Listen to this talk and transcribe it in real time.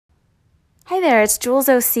Hi there, it's Jules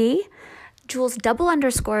OC, Jules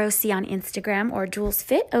 _OC on Instagram or Jules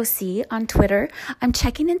Fit OC on Twitter. I'm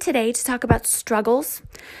checking in today to talk about struggles,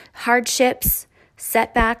 hardships,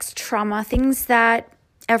 setbacks, trauma, things that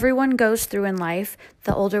everyone goes through in life.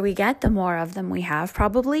 The older we get, the more of them we have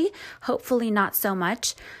probably, hopefully not so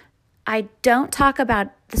much. I don't talk about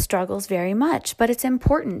the struggles very much, but it's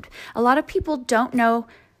important. A lot of people don't know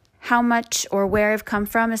how much or where I've come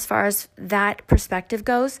from as far as that perspective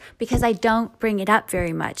goes because I don't bring it up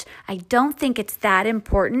very much. I don't think it's that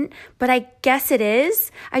important, but I guess it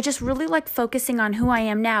is. I just really like focusing on who I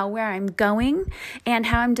am now, where I'm going, and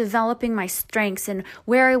how I'm developing my strengths and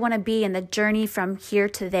where I want to be in the journey from here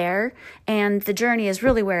to there. And the journey is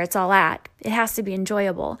really where it's all at. It has to be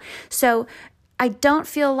enjoyable. So I don't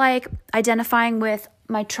feel like identifying with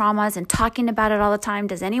my traumas and talking about it all the time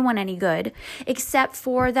does anyone any good, except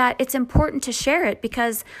for that it's important to share it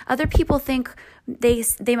because other people think they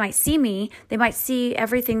might see me, they might see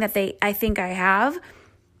everything that I think I have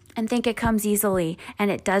and think it comes easily,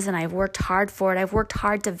 and it doesn't. I've worked hard for it. I've worked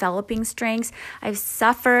hard developing strengths. I've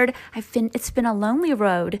suffered. It's been a lonely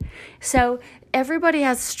road. So everybody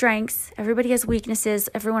has strengths, everybody has weaknesses,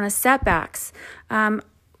 everyone has setbacks.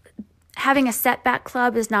 Having a setback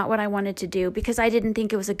club is not what I wanted to do because I didn't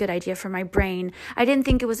think it was a good idea for my brain. I didn't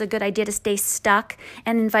think it was a good idea to stay stuck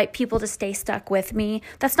and invite people to stay stuck with me.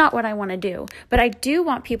 That's not what I want to do. But I do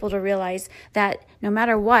want people to realize that no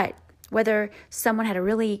matter what, whether someone had a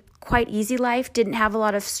really quite easy life, didn't have a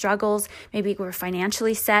lot of struggles, maybe were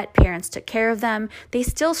financially set, parents took care of them, they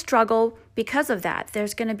still struggle because of that.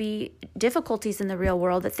 There's going to be difficulties in the real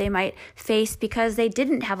world that they might face because they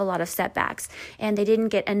didn't have a lot of setbacks and they didn't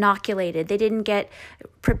get inoculated. They didn't get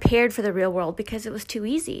prepared for the real world because it was too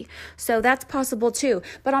easy. So that's possible too.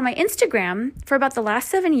 But on my Instagram, for about the last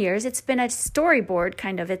 7 years, it's been a storyboard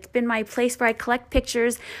kind of. It's been my place where I collect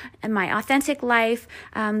pictures and my authentic life.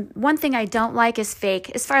 One thing I don't like is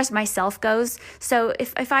fake as far as myself goes. So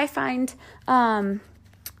if I find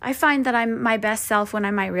that I'm my best self when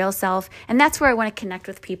I'm my real self, and that's where I want to connect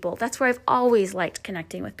with people. That's where I've always liked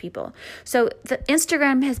connecting with people. So the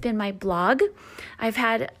Instagram has been my blog. I've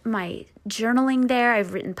had my journaling there.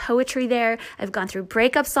 I've written poetry there. I've gone through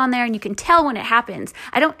breakups on there, and you can tell when it happens.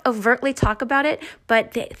 I don't overtly talk about it,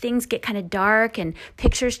 but things get kind of dark and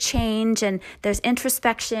pictures change and there's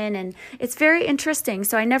introspection and it's very interesting.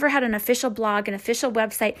 So I never had an official blog, an official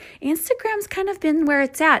website. Instagram's kind of been where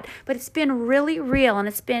it's at, but it's been really real and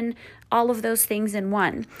it's been all of those things in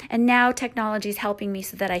one. And now technology is helping me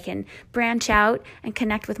so that I can branch out and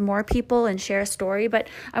connect with more people and share a story. But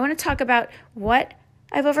I want to talk about what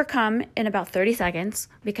I've overcome in about 30 seconds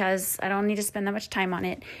because I don't need to spend that much time on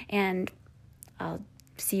it, and I'll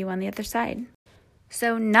see you on the other side.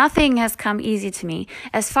 So nothing has come easy to me.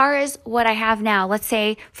 As far as what I have now, let's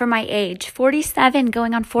say for my age, 47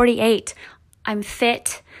 going on 48, I'm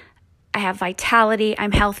fit, I have vitality,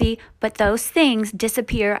 I'm healthy, but those things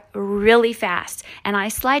disappear really fast. And I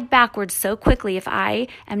slide backwards so quickly if I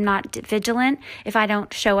am not vigilant, if I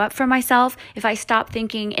don't show up for myself, if I stop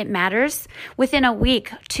thinking it matters. Within a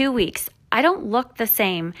week, 2 weeks, I don't look the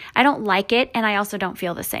same. I don't like it, and I also don't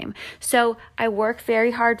feel the same. So I work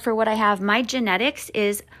very hard for what I have. My genetics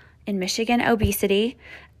is in Michigan, obesity.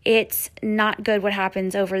 It's not good what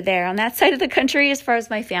happens over there on that side of the country as far as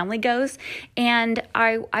my family goes. And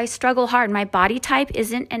I struggle hard. My body type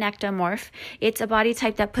isn't an ectomorph. It's a body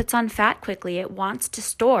type that puts on fat quickly. It wants to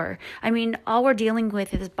store. I mean, all we're dealing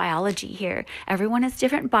with is biology here. Everyone has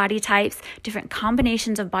different body types, different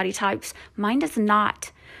combinations of body types. Mine does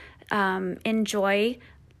not enjoy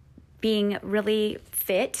being really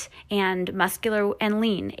fit and muscular and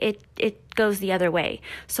lean. It goes the other way.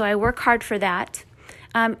 So I work hard for that.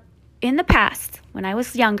 In the past, when I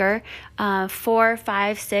was younger, 4,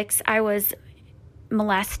 5, 6, I was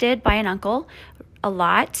molested by an uncle a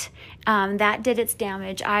lot. That did its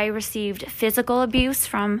damage. I received physical abuse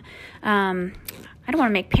from, I don't want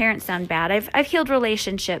to make parents sound bad. I've healed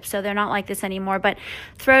relationships, so they're not like this anymore, but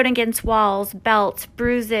thrown against walls, belts,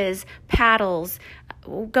 bruises, paddles,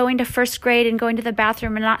 going to first grade and going to the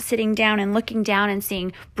bathroom and not sitting down and looking down and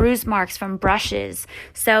seeing bruise marks from brushes.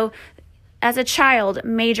 So as a child,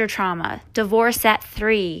 major trauma, divorce at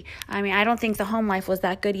 3. I mean, I don't think the home life was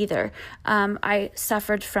that good either. I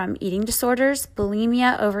suffered from eating disorders,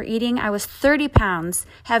 bulimia, overeating. I was 30 pounds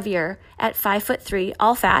heavier at 5'3",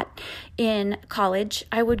 all fat, in college.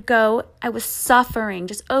 I was suffering,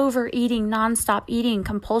 just overeating, nonstop eating,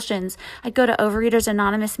 compulsions. I'd go to Overeaters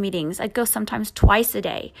Anonymous meetings. I'd go sometimes twice a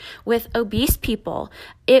day with obese people.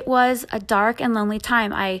 It was a dark and lonely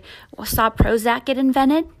time. I saw Prozac get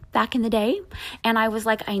invented back in the day. And I was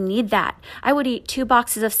like, I need that. I would eat 2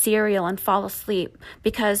 boxes of cereal and fall asleep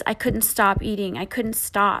because I couldn't stop eating. I couldn't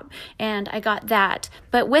stop. And I got that.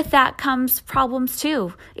 But with that comes problems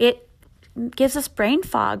too. It gives us brain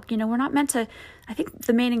fog. We're not meant to, I think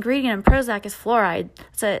the main ingredient in Prozac is fluoride.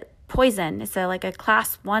 It's a poison. It's like a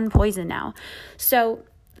class 1 poison now. So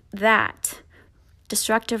that,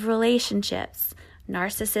 destructive relationships,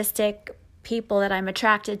 narcissistic people that I'm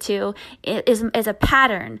attracted to is a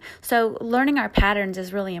pattern. So learning our patterns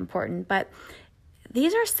is really important. But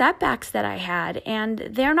these are setbacks that I had, and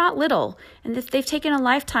they're not little. And they've taken a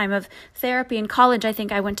lifetime of therapy. In college, I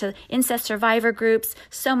think I went to incest survivor groups,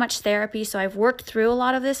 so much therapy. So I've worked through a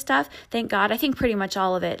lot of this stuff. Thank God. I think pretty much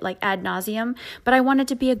all of it, like ad nauseum. But I wanted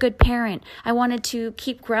to be a good parent. I wanted to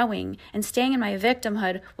keep growing. And staying in my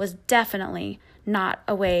victimhood was definitely not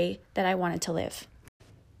a way that I wanted to live.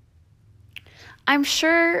 I'm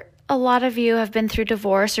sure a lot of you have been through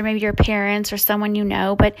divorce, or maybe your parents or someone you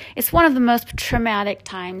know, but it's one of the most traumatic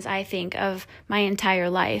times, I think, of my entire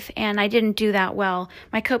life. And I didn't do that well.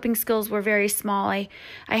 My coping skills were very small. I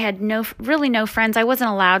had really no friends. I wasn't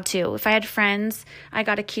allowed to. If I had friends, I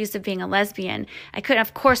got accused of being a lesbian. I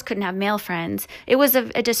couldn't have male friends. It was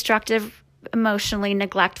a destructive, emotionally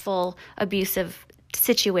neglectful, abusive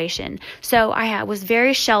situation. So I was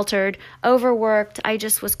very sheltered, overworked. I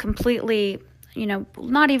just was completely,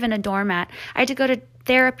 not even a doormat. I had to go to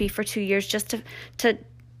therapy for 2 years just to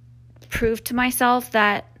prove to myself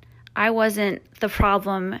that I wasn't the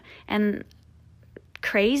problem and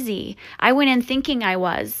crazy. I went in thinking I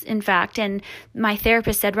was, in fact, and my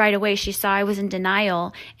therapist said right away she saw I was in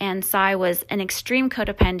denial and saw I was an extreme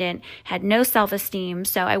codependent, had no self-esteem.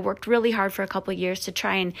 So I worked really hard for a couple of years to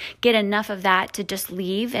try and get enough of that to just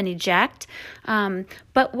leave and eject.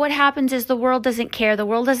 But what happens is the world doesn't care. The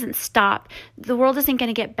world doesn't stop. The world isn't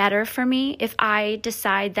going to get better for me if I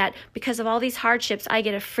decide that because of all these hardships, I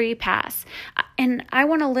get a free pass. And I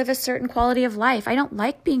want to live a certain quality of life. I don't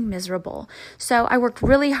like being miserable. So I worked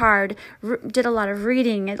really hard, did a lot of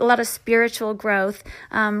reading, a lot of spiritual growth,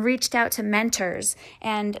 reached out to mentors.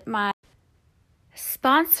 And my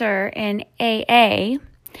sponsor in AA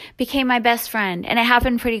became my best friend, and it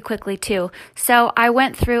happened pretty quickly too. So I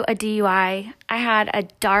went through a DUI. I had a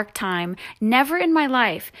dark time. Never in my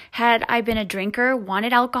life had I been a drinker,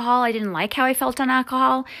 wanted alcohol. I didn't like how I felt on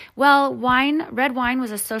alcohol. Well, red wine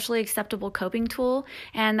was a socially acceptable coping tool,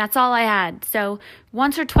 and that's all I had. So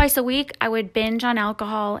once or twice a week, I would binge on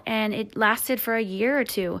alcohol, and it lasted for a year or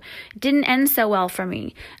two. It didn't end so well for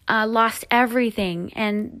me. Lost everything,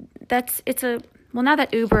 and now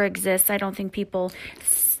that Uber exists, I don't think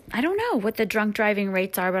I don't know what the drunk driving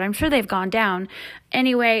rates are, but I'm sure they've gone down.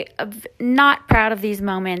 Anyway, not proud of these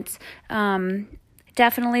moments.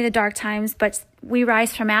 Definitely the dark times, but we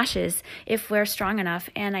rise from ashes if we're strong enough,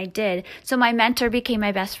 and I did. So my mentor became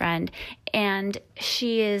my best friend, and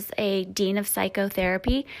she is a dean of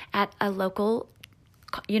psychotherapy at a local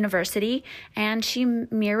university, and she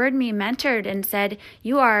mirrored me, mentored, and said,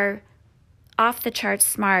 "You are off the charts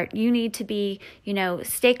smart. You need to be,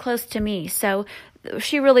 stay close to me." So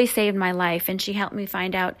she really saved my life, and she helped me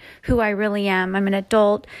find out who I really am. I'm an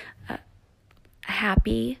adult, a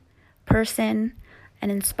happy person,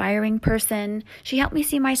 an inspiring person. She helped me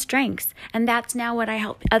see my strengths, and that's now what I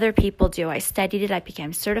help other people do. I studied it. I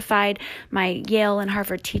became certified. My Yale and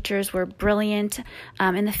Harvard teachers were brilliant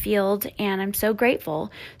in the field, and I'm so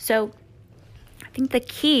grateful. So I think the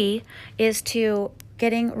key is to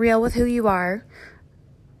getting real with who you are.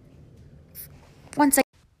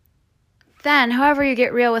 Then, however you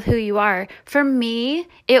get real with who you are, for me,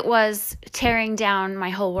 it was tearing down my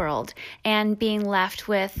whole world and being left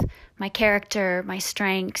with my character, my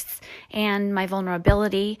strengths, and my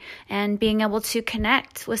vulnerability, and being able to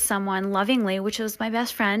connect with someone lovingly, which was my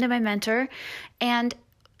best friend and my mentor. And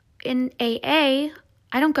in AA,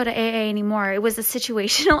 I don't go to AA anymore. It was a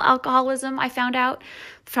situational alcoholism, I found out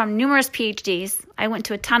from numerous PhDs. I went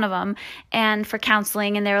to a ton of them, and for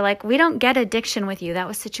counseling, and they were like, "We don't get addiction with you." That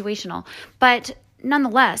was situational. But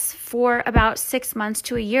nonetheless, for about 6 months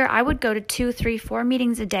to a year, I would go to 2, 3, 4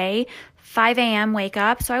 meetings a day, 5 a.m. wake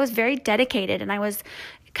up. So I was very dedicated, and I was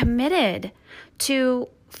committed to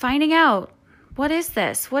finding out, what is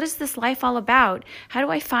this? What is this life all about? How do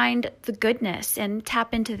I find the goodness and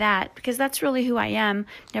tap into that? Because that's really who I am.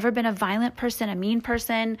 Never been a violent person, a mean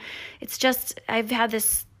person. It's just, I've had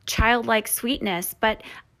this childlike sweetness, but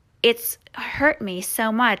it's hurt me so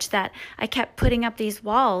much that I kept putting up these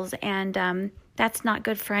walls, and that's not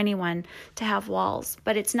good for anyone to have walls.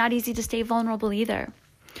 But it's not easy to stay vulnerable either.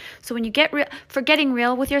 So when you get getting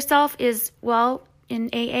real with yourself is, well, in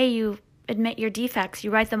AA, admit your defects. You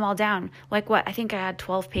write them all down. Like what? I think I had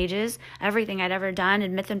 12 pages, everything I'd ever done,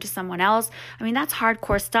 admit them to someone else. I mean, that's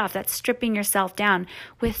hardcore stuff. That's stripping yourself down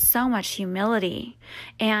with so much humility.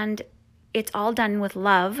 And it's all done with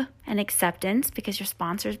love and acceptance because your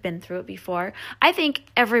sponsor's been through it before. I think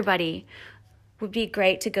everybody would be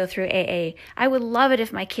great to go through AA. I would love it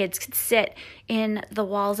if my kids could sit in the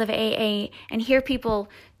walls of AA and hear people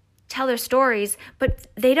tell their stories, but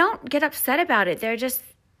they don't get upset about it. They're just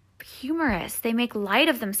humorous. They make light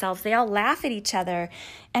of themselves. They all laugh at each other.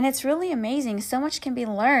 And it's really amazing. So much can be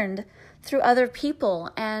learned through other people.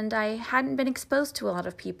 And I hadn't been exposed to a lot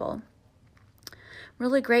of people.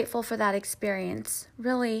 Really grateful for that experience.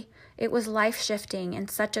 Really, it was life-shifting in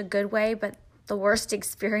such a good way, but the worst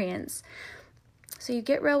experience. So you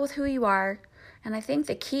get real with who you are. And I think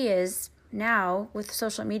the key is now with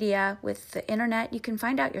social media, with the internet, you can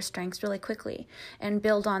find out your strengths really quickly and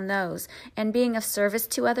build on those. And being of service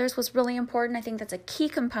to others was really important. I think that's a key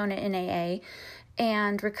component in AA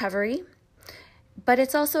and recovery. But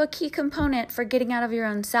it's also a key component for getting out of your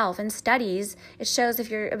own self. In studies, it shows if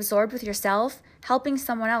you're absorbed with yourself, helping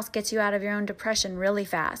someone else gets you out of your own depression really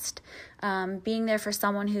fast. Being there for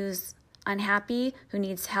someone who's unhappy, who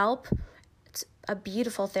needs help, it's a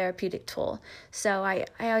beautiful therapeutic tool. So I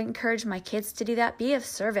encourage my kids to do that. Be of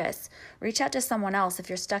service. Reach out to someone else if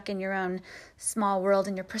you're stuck in your own small world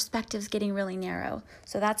and your perspective's getting really narrow.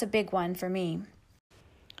 So that's a big one for me.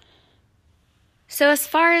 So as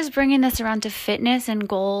far as bringing this around to fitness and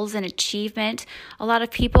goals and achievement, a lot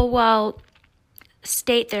of people will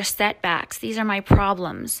state their setbacks. These are my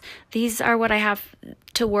problems. These are what I have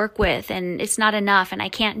to work with, and it's not enough, and I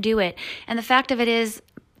can't do it. And the fact of it is,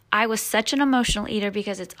 I was such an emotional eater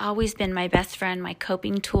because it's always been my best friend, my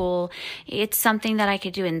coping tool. It's something that I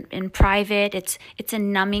could do in private. It's a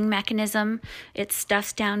numbing mechanism. It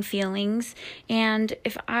stuffs down feelings. And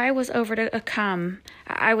if I was overcome,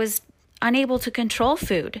 I was unable to control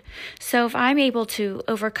food. So if I'm able to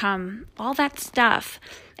overcome all that stuff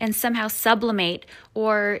and somehow sublimate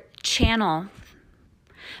or channel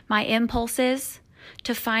my impulses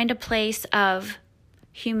to find a place of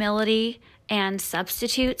humility and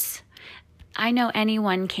substitutes, I know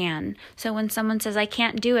anyone can. So when someone says, I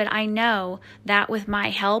can't do it, I know that with my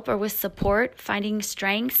help or with support, finding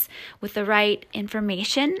strengths with the right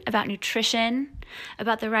information about nutrition,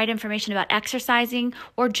 about the right information about exercising,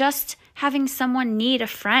 or just having someone need a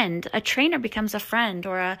friend. A trainer becomes a friend,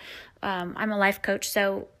 or I'm a life coach,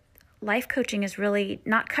 so life coaching is really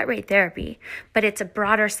not cut rate therapy, but it's a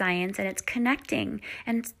broader science and it's connecting.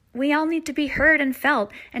 And we all need to be heard and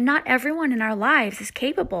felt, and not everyone in our lives is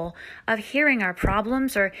capable of hearing our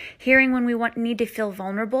problems or hearing when we need to feel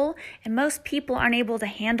vulnerable, and most people aren't able to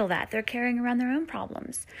handle that. They're carrying around their own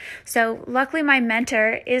problems. So luckily my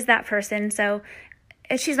mentor is that person, so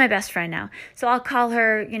she's my best friend now. So I'll call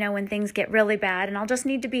her, when things get really bad, and I'll just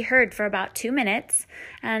need to be heard for about 2 minutes,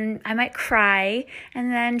 and I might cry,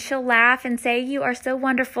 and then she'll laugh and say, you are so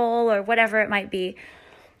wonderful, or whatever it might be.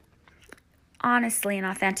 Honestly and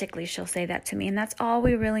authentically, she'll say that to me, and that's all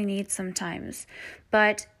we really need sometimes.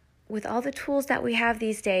 But with all the tools that we have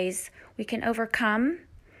these days, we can overcome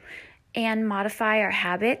and modify our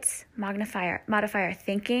habits, modify our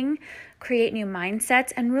thinking, create new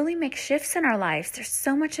mindsets, and really make shifts in our lives. There's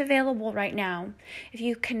so much available right now if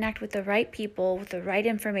you connect with the right people, with the right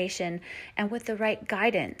information, and with the right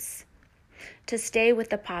guidance to stay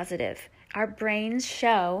with the positive. Our brains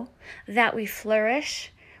show that we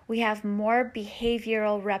flourish. We have more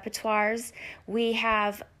behavioral repertoires. We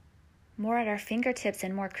have more at our fingertips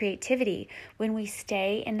and more creativity when we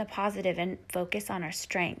stay in the positive and focus on our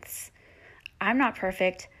strengths. I'm not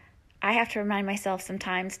perfect. I have to remind myself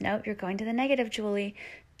sometimes, nope, you're going to the negative, Julie,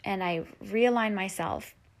 and I realign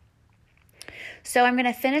myself. So I'm going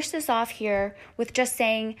to finish this off here with just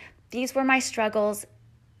saying, these were my struggles.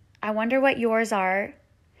 I wonder what yours are,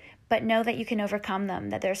 but know that you can overcome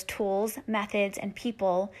them, that there's tools, methods, and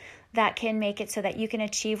people that can make it so that you can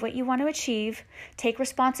achieve what you want to achieve, take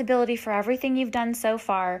responsibility for everything you've done so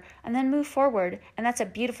far, and then move forward. And that's a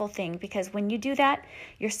beautiful thing, because when you do that,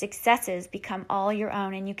 your successes become all your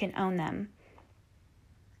own and you can own them.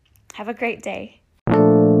 Have a great day.